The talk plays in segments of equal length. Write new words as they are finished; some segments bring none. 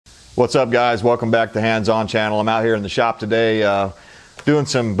What's up, guys? Welcome back to Hands On Channel. I'm out here in the shop today doing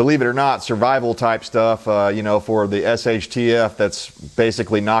some, believe it or not, survival type stuff, you know, for the SHTF that's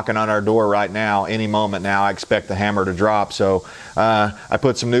basically knocking on our door right now. Any moment now, I expect the hammer to drop. So I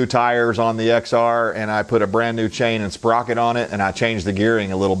put some new tires on the XR and I put a brand new chain and sprocket on it, and I changed the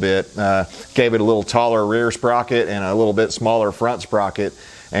gearing a little bit. Gave it a little taller rear sprocket and a little bit smaller front sprocket,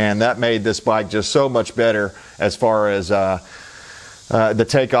 and that made this bike just so much better as far as the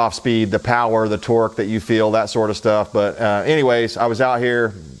takeoff speed, the power, the torque that you feel, that sort of stuff. But anyways, I was out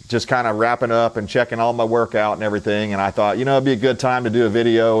here just kind of wrapping up and checking all my workout and everything, and I thought, you know, it'd be a good time to do a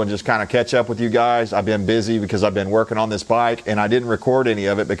video and just kind of catch up with you guys. I've been busy because I've been working on this bike, and I didn't record any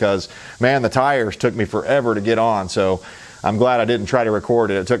of it because, man, the tires took me forever to get on. So I'm glad I didn't try to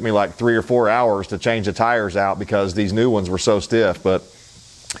record it. It took me like 3 or 4 hours to change the tires out because these new ones were so stiff. But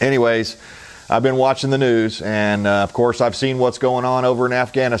anyways, I've been watching the news, and of course I've seen what's going on over in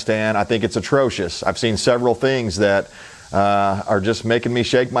Afghanistan. I think it's atrocious. I've seen several things that are just making me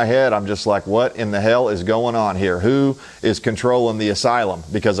shake my head. I'm just like, what in the hell is going on here? Who is controlling the asylum?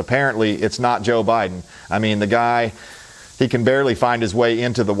 Because apparently it's not Joe Biden. I mean, the guy, he can barely find his way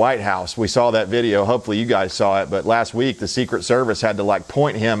into the White House. We saw that video. Hopefully you guys saw it. But last week, the Secret Service had to like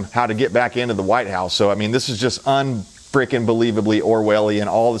point him how to get back into the White House. So, I mean, this is just freaking believably Orwellian,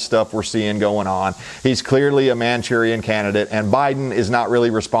 all the stuff we're seeing going on. He's clearly a Manchurian candidate, and Biden is not really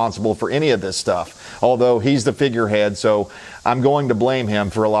responsible for any of this stuff, although he's the figurehead, so I'm going to blame him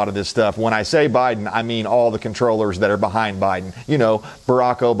for a lot of this stuff. When I say Biden, I mean all the controllers that are behind Biden. You know,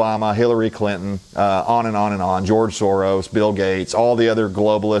 Barack Obama, Hillary Clinton, on and on and on, George Soros, Bill Gates, all the other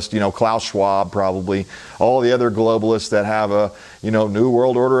globalists, you know, Klaus Schwab probably, all the other globalists that have a, you know, New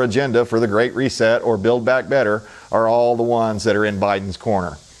World Order agenda for the Great Reset or Build Back Better are all the ones that are in Biden's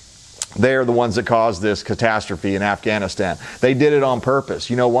corner. They're the ones that caused this catastrophe in Afghanistan. They did it on purpose.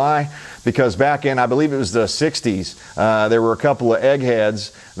 You know why? Because back in, I believe it was the 60s, there were a couple of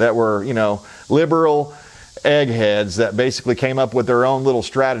eggheads that were, you know, liberal eggheads that basically came up with their own little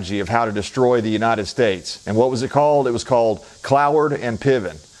strategy of how to destroy the United States. And what was it called? It was called Cloward and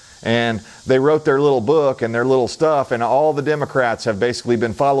Piven. And they wrote their little book and their little stuff, and all the Democrats have basically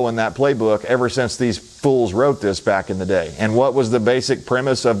been following that playbook ever since these fools wrote this back in the day. And what was the basic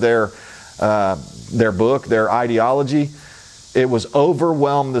premise of their book, their ideology? It was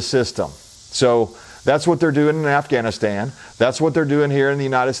overwhelm the system. So that's what they're doing in Afghanistan. That's what they're doing here in the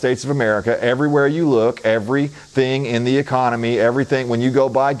United States of America. Everywhere you look, everything in the economy, everything, when you go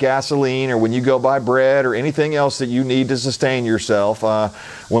buy gasoline or when you go buy bread or anything else that you need to sustain yourself,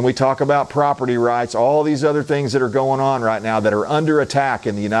 when we talk about property rights, all these other things that are going on right now that are under attack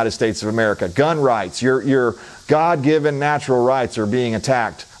in the United States of America, gun rights, your God-given natural rights are being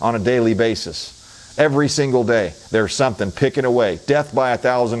attacked on a daily basis. Every single day, there's something picking away. Death by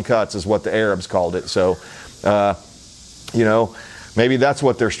 1,000 cuts is what the Arabs called it. So, you know, maybe that's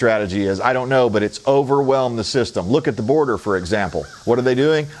what their strategy is. I don't know, but it's overwhelm the system. Look at the border, for example. What are they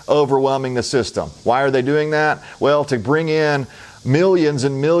doing? Overwhelming the system. Why are they doing that? Well, to bring in millions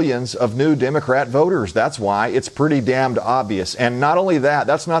and millions of new Democrat voters. That's why. It's pretty damned obvious. And not only that,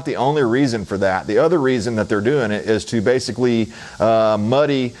 that's not the only reason for that. The other reason that they're doing it is to basically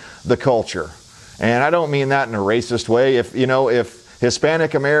muddy the culture. And I don't mean that in a racist way. If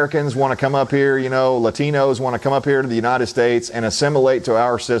Hispanic Americans want to come up here, you know, Latinos want to come up here to the United States and assimilate to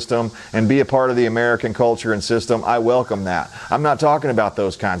our system and be a part of the American culture and system, I welcome that. I'm not talking about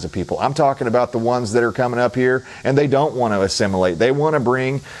those kinds of people. I'm talking about the ones that are coming up here and they don't want to assimilate. They want to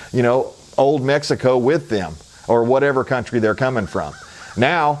bring, you know, old Mexico with them or whatever country they're coming from.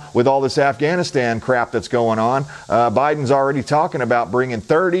 Now, with all this Afghanistan crap that's going on, Biden's already talking about bringing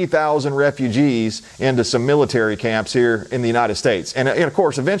 30,000 refugees into some military camps here in the United States. And of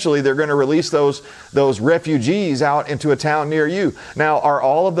course, eventually they're going to release those refugees out into a town near you. Now, are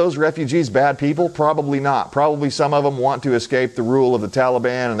all of those refugees bad people? Probably not. Probably some of them want to escape the rule of the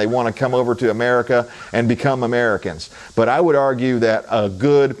Taliban and they want to come over to America and become Americans. But I would argue that a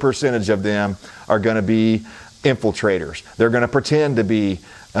good percentage of them are going to be infiltrators. They're going to pretend to be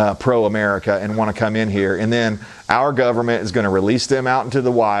pro-America and want to come in here. And then our government is going to release them out into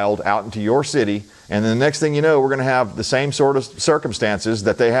the wild, out into your city. And then the next thing you know, we're going to have the same sort of circumstances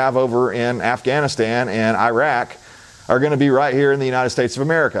that they have over in Afghanistan and Iraq are going to be right here in the United States of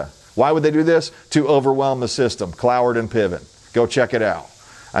America. Why would they do this? To overwhelm the system. Cloward and Piven. Go check it out.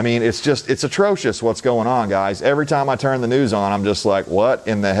 I mean, it's atrocious what's going on, guys. Every time I turn the news on, I'm just like, what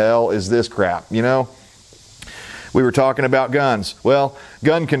in the hell is this crap? You know? We were talking about guns. Well,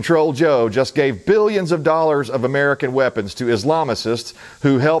 Gun Control Joe just gave billions of dollars of American weapons to Islamists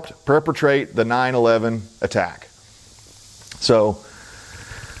who helped perpetrate the 9/11 attack. So,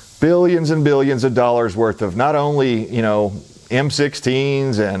 billions and billions of dollars worth of not only,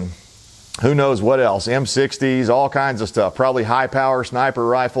 M16s and who knows what else, M60s, all kinds of stuff, probably high power sniper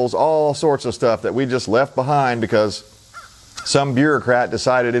rifles, all sorts of stuff that we just left behind because some bureaucrat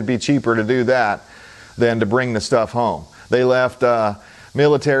decided it'd be cheaper to do that than to bring the stuff home. They left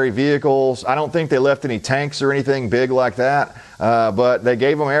military vehicles. I don't think they left any tanks or anything big like that, but they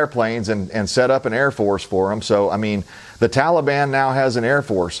gave them airplanes and set up an air force for them. So, I mean, the Taliban now has an air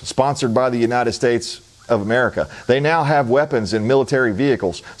force sponsored by the United States of America. They now have weapons and military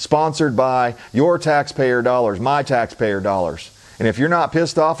vehicles sponsored by your taxpayer dollars, my taxpayer dollars. And if you're not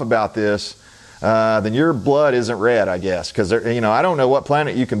pissed off about this, then your blood isn't red, I guess. Because, I don't know what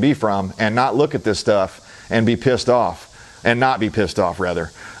planet you can be from and not look at this stuff and be pissed off. And not be pissed off, rather.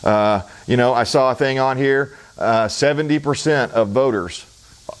 I saw a thing on here, 70% of voters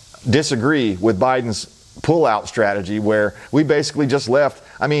disagree with Biden's pullout strategy, where we basically just left.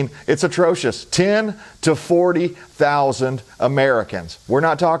 I mean, it's atrocious. 10 to 40,000 Americans. We're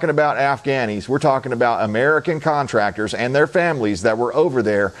not talking about Afghanis. We're talking about American contractors and their families that were over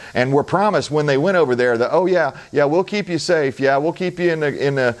there and were promised when they went over there that, oh yeah, we'll keep you safe. Yeah, we'll keep you in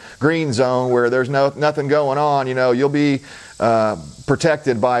the green zone where there's nothing going on. You'll be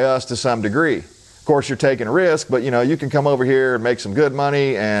protected by us to some degree. Of course, you're taking a risk, but you can come over here and make some good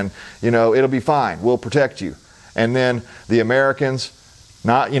money, and it'll be fine. We'll protect you. And then the Americans,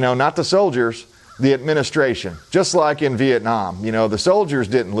 not the soldiers, the administration, just like in Vietnam. The soldiers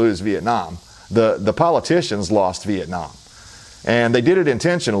didn't lose Vietnam. The politicians lost Vietnam, and they did it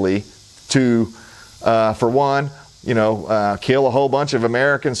intentionally to, for one, kill a whole bunch of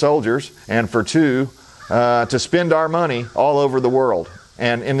American soldiers, and for two, to spend our money all over the world.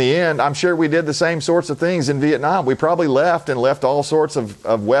 And in the end, I'm sure we did the same sorts of things in Vietnam. We probably left all sorts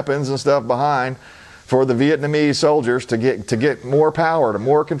of weapons and stuff behind for the Vietnamese soldiers to get more power, to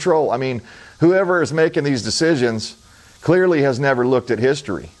more control. I mean, whoever is making these decisions clearly has never looked at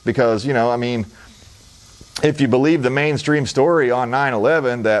history, because, if you believe the mainstream story on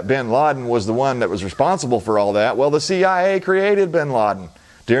 9/11 that bin Laden was the one that was responsible for all that, well, the CIA created bin Laden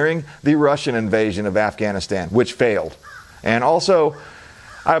during the Russian invasion of Afghanistan, which failed. And also,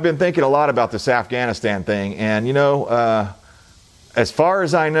 I've been thinking a lot about this Afghanistan thing, and as far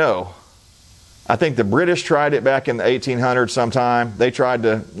as I know, I think the British tried it back in the 1800s sometime. They tried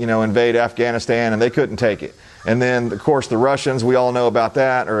to, invade Afghanistan, and they couldn't take it. And then, of course, the Russians, we all know about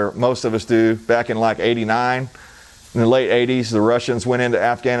that, or most of us do, back in like 89. In the late 80s, the Russians went into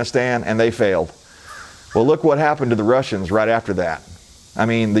Afghanistan, and they failed. Well, look what happened to the Russians right after that. I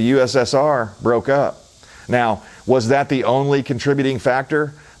mean, the USSR broke up. Now, was that the only contributing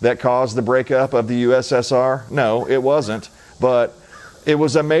factor that caused the breakup of the USSR? No, it wasn't, but it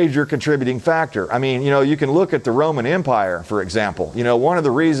was a major contributing factor. I mean, you can look at the Roman Empire, for example. One of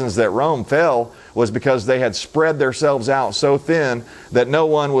the reasons that Rome fell was because they had spread themselves out so thin that no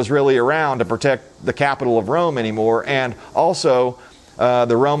one was really around to protect the capital of Rome anymore. And also,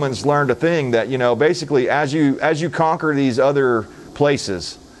 the Romans learned a thing that, basically as you conquer these other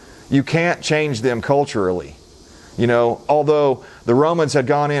places, you can't change them culturally. Although the Romans had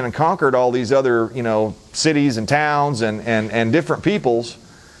gone in and conquered all these other, cities and towns and different peoples,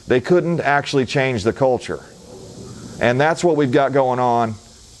 they couldn't actually change the culture. And that's what we've got going on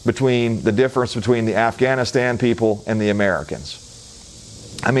between the difference between the Afghanistan people and the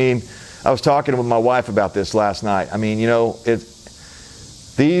Americans. I mean, I was talking with my wife about this last night. I mean,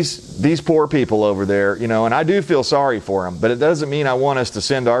 these poor people over there, and I do feel sorry for them, but it doesn't mean I want us to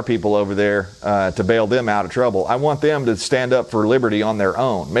send our people over there to bail them out of trouble. I want them to stand up for liberty on their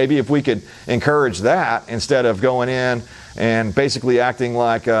own. Maybe if we could encourage that instead of going in and basically acting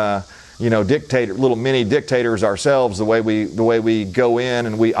like little mini dictators ourselves, the way we go in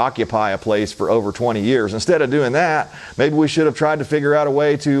and we occupy a place for over 20 years. Instead of doing that, maybe we should have tried to figure out a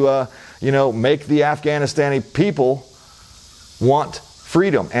way to make the Afghanistani people want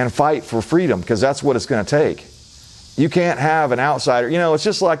freedom and fight for freedom, because that's what it's going to take. You can't have an outsider. It's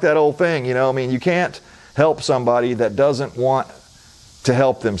just like that old thing, you can't help somebody that doesn't want to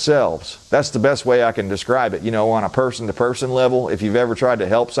help themselves. That's the best way I can describe it, on a person-to-person level. If you've ever tried to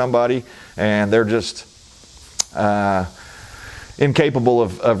help somebody and they're just incapable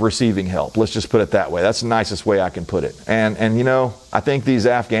of receiving help, let's just put it that way. That's the nicest way I can put it. And I think these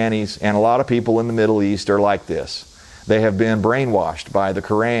Afghanis and a lot of people in the Middle East are like this. They have been brainwashed by the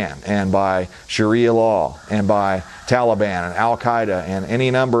Quran and by Sharia law and by Taliban and Al-Qaeda and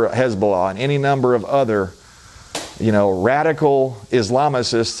any number of Hezbollah and any number of other, radical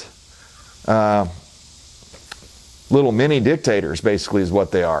Islamicist little mini dictators, basically, is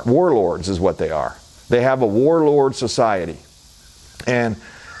what they are. Warlords is what they are. They have a warlord society. And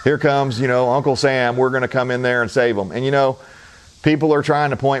Here comes, you know, Uncle Sam. We're going to come in there and save them. And, you know, people are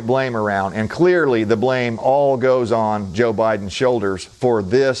trying to point blame around. And clearly the blame all goes on Joe Biden's shoulders for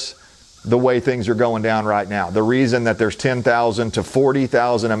this, the way things are going down right now. The reason that there's 10,000 to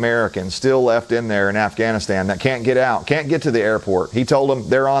 40,000 Americans still left in there in Afghanistan that can't get out, can't get to the airport. He told them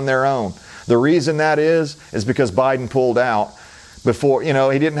they're on their own. The reason that is because Biden pulled out before, you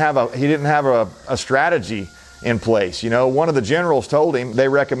know, he didn't have a strategy in place. You know, one of the generals told him they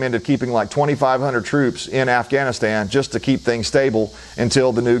recommended keeping like 2,500 troops in Afghanistan just to keep things stable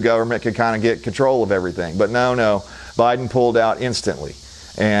until the new government could kind of get control of everything. But no, Biden pulled out instantly.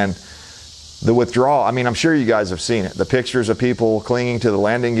 And the withdrawal, I mean, I'm sure you guys have seen it. The pictures of people clinging to the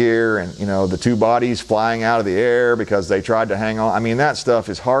landing gear and, you know, the two bodies flying out of the air because they tried to hang on. I mean, that stuff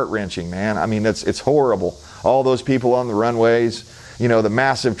is heart-wrenching, man. I mean, it's horrible. All those people on the runways, you know, the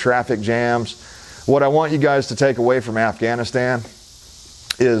massive traffic jams. What I want you guys to take away from Afghanistan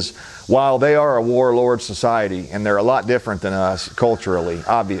is while they are a warlord society, and they're a lot different than us culturally,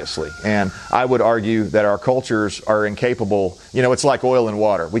 obviously, and I would argue that our cultures are incapable, you know, it's like oil and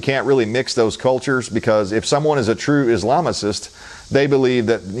water. We can't really mix those cultures, because if someone is a true Islamicist, they believe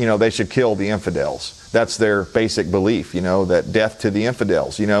that, you know, they should kill the infidels. That's their basic belief, you know, that death to the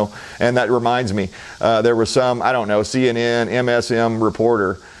infidels, you know. And that reminds me, there was some, I don't know, CNN, MSM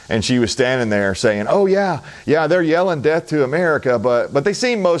reporter, and she was standing there saying, oh yeah, they're yelling death to America, but they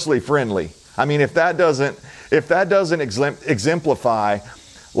seem mostly friendly. I mean, if that doesn't exemplify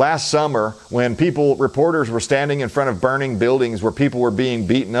last summer when reporters were standing in front of burning buildings where people were being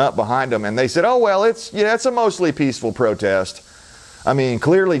beaten up behind them, and they said, oh well, it's a mostly peaceful protest. I mean,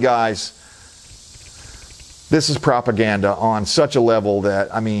 clearly, guys, this is propaganda on such a level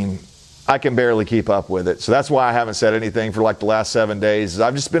that, I mean, I can barely keep up with it. So that's why I haven't said anything for like the last 7 days.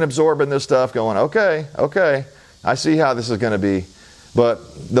 I've just been absorbing this stuff going, okay, I see how this is going to be. But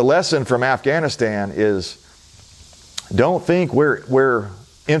the lesson from Afghanistan is, don't think we're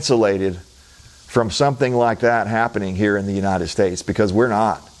insulated from something like that happening here in the United States, because we're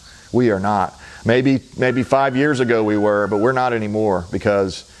not. We are not. Maybe 5 years ago we were, but we're not anymore,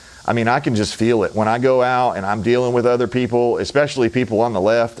 because I mean, I can just feel it when I go out and I'm dealing with other people, especially people on the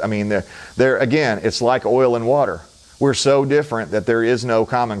left. I mean, they're again, it's like oil and water. We're so different that there is no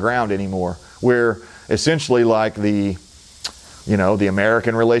common ground anymore. We're essentially like the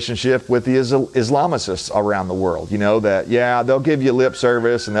American relationship with the Islamicists around the world. You know, that, yeah, they'll give you lip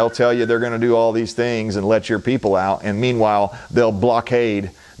service and they'll tell you they're going to do all these things and let your people out. And meanwhile, they'll blockade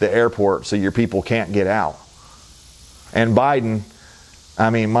the airport so your people can't get out. And Biden, I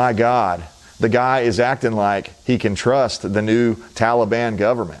mean, my God, the guy is acting like he can trust the new Taliban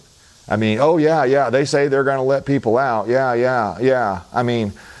government. I mean, oh yeah, they say they're going to let people out. Yeah. I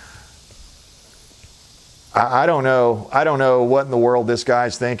mean, I don't know what in the world this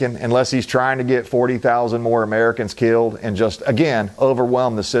guy's thinking, unless he's trying to get 40,000 more Americans killed and just, again,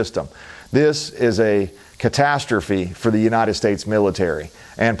 overwhelm the system. This is a catastrophe for the United States military.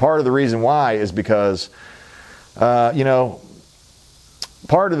 And part of the reason why is because, part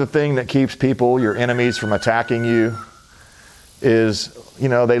of the thing that keeps people, your enemies, from attacking you is,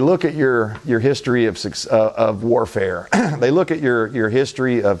 they look at your history of warfare. They look at your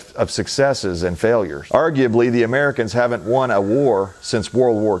history of successes and failures. Arguably, the Americans haven't won a war since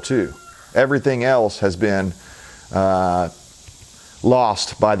World War II. Everything else has been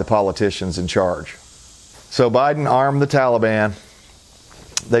lost by the politicians in charge. So Biden armed the Taliban.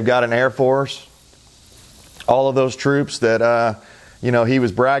 They've got an air force. All of those troops that he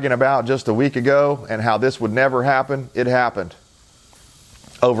was bragging about just a week ago, and how this would never happen, it happened.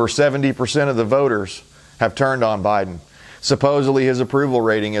 Over 70% of the voters have turned on Biden. Supposedly his approval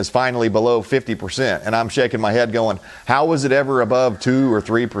rating is finally below 50%. And I'm shaking my head going, how was it ever above 2 or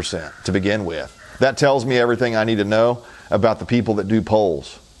 3% to begin with? That tells me everything I need to know about the people that do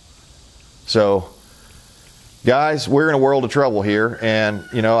polls. So, guys, we're in a world of trouble here. And,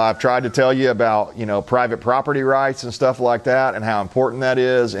 I've tried to tell you about, private property rights and stuff like that, and how important that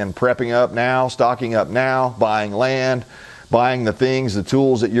is, and prepping up now, stocking up now, buying land, buying the things, the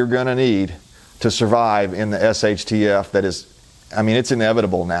tools that you're going to need to survive in the SHTF. That is, it's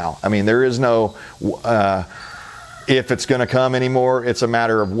inevitable now. There is no if it's going to come anymore. It's a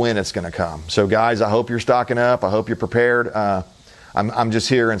matter of when it's going to come. So, guys, I hope you're stocking up. I hope you're prepared. I'm just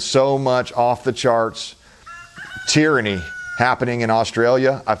hearing so much off the charts tyranny happening in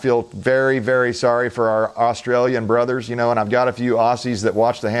Australia. I feel very, very sorry for our Australian brothers, and I've got a few Aussies that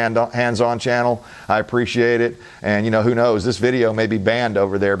watch the Hands-On channel. I appreciate it. And, who knows, this video may be banned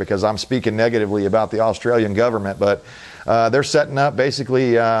over there because I'm speaking negatively about the Australian government. But they're setting up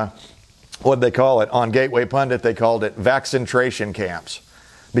basically, what did they call it? On Gateway Pundit, they called it vaccination camps.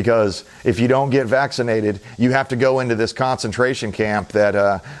 Because if you don't get vaccinated, you have to go into this concentration camp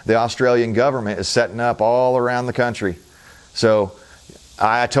that the Australian government is setting up all around the country. So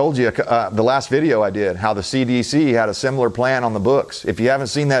I told you the last video I did how the CDC had a similar plan on the books. If you haven't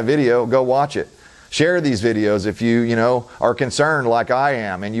seen that video, go watch it. Share these videos if you are concerned like I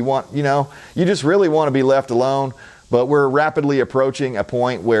am, and you just really want to be left alone. But we're rapidly approaching a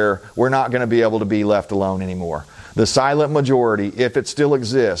point where we're not going to be able to be left alone anymore. The silent majority, if it still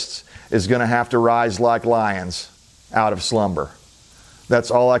exists, is going to have to rise like lions out of slumber.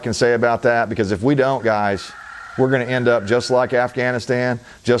 That's all I can say about that, because if we don't, guys, we're going to end up just like Afghanistan,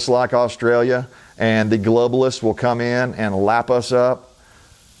 just like Australia, and the globalists will come in and lap us up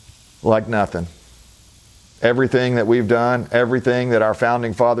like nothing. Everything that we've done, everything that our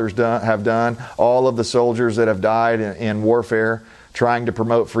founding fathers have done, all of the soldiers that have died in warfare, trying to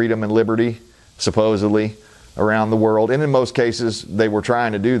promote freedom and liberty, supposedly, around the world. And in most cases, they were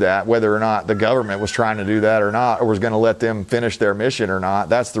trying to do that. Whether or not the government was trying to do that or not, or was going to let them finish their mission or not,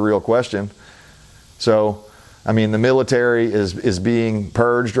 that's the real question. So, I mean, the military is being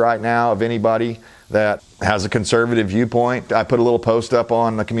purged right now of anybody that has a conservative viewpoint. I put a little post up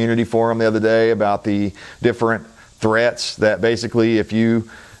on the community forum the other day about the different threats that basically, if you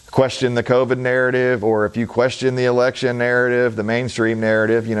question the COVID narrative, or if you question the election narrative, the mainstream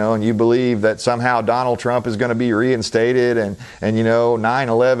narrative, and you believe that somehow Donald Trump is going to be reinstated, and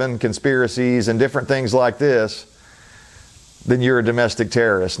 9/11 conspiracies and different things like this, then you're a domestic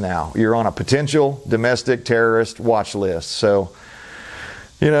terrorist now. You're on a potential domestic terrorist watch list. So,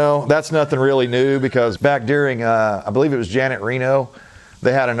 that's nothing really new, because back during, I believe it was Janet Reno,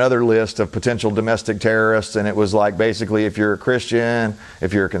 they had another list of potential domestic terrorists, and it was like, basically, if you're a Christian,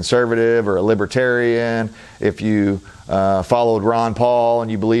 if you're a conservative or a libertarian, if you followed Ron Paul and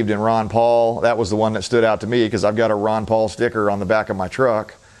you believed in Ron Paul, that was the one that stood out to me, because I've got a Ron Paul sticker on the back of my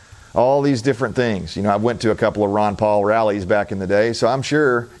truck. All these different things. I went to a couple of Ron Paul rallies back in the day, so I'm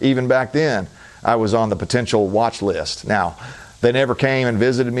sure even back then I was on the potential watch list. Now, they never came and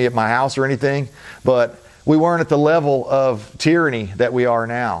visited me at my house or anything, but we weren't at the level of tyranny that we are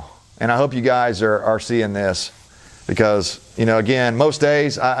now. And I hope you guys are seeing this, because, again, most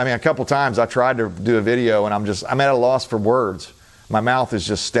days, a couple times I tried to do a video and I'm at a loss for words. My mouth is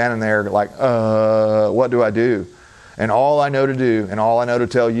just standing there like, what do I do? And all I know to do, and all I know to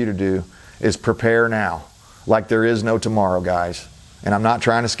tell you to do, is prepare now, like there is no tomorrow, guys. And I'm not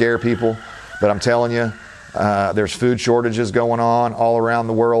trying to scare people, but I'm telling you, there's food shortages going on all around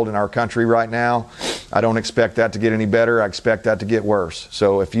the world in our country right now. I don't expect that to get any better. I expect that to get worse.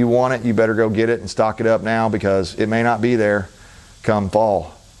 So if you want it, you better go get it and stock it up now, because it may not be there come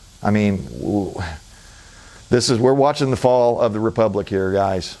fall. We're watching the fall of the Republic here,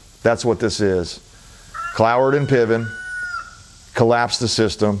 guys. That's what this is. Cloward and Piven, collapse the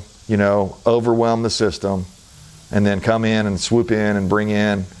system, overwhelm the system, and then come in and swoop in and bring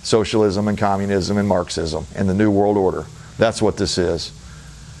in socialism and communism and Marxism and the New World Order. That's what this is.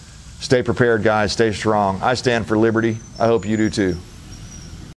 Stay prepared, guys. Stay strong. I stand for liberty. I hope you do too.